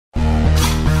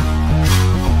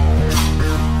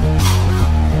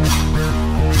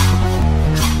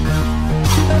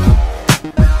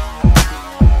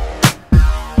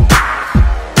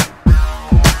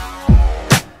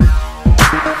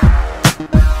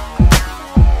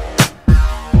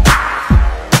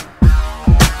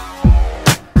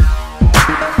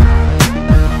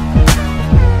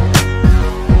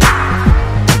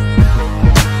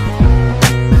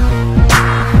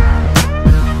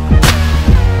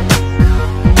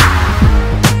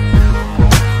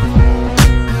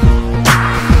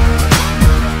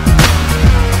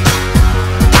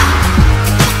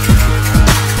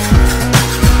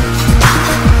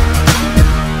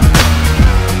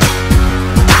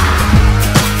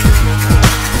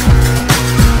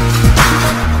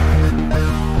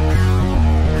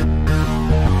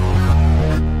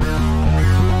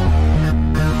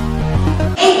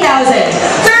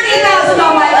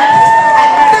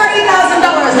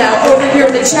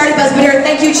for the Charitybuzz winner.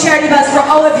 Thank you, Charitybuzz, for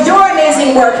all of your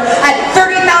amazing work at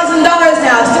 $30,000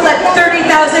 now. Still at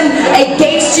 $30,000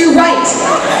 against you right.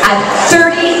 At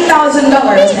 $30,000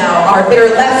 now. Our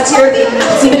bidder left here, they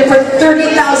submitted for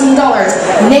 $30,000.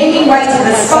 Naming rights for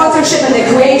the sponsorship and the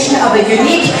creation of a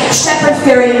unique Shepherd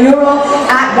Ferry mural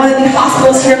at one of the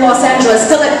hospitals here in Los Angeles.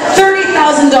 Still at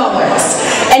 $30,000.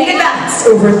 And in advance,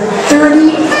 over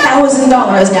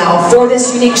 $30,000 now for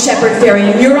this unique Shepherd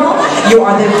Ferry mural. You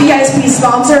are the VIP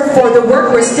sponsor for the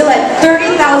work. We're still at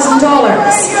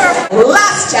 $30,000.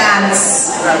 Last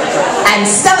chance, and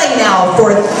selling now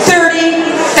for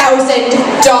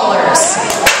 $30,000.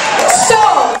 So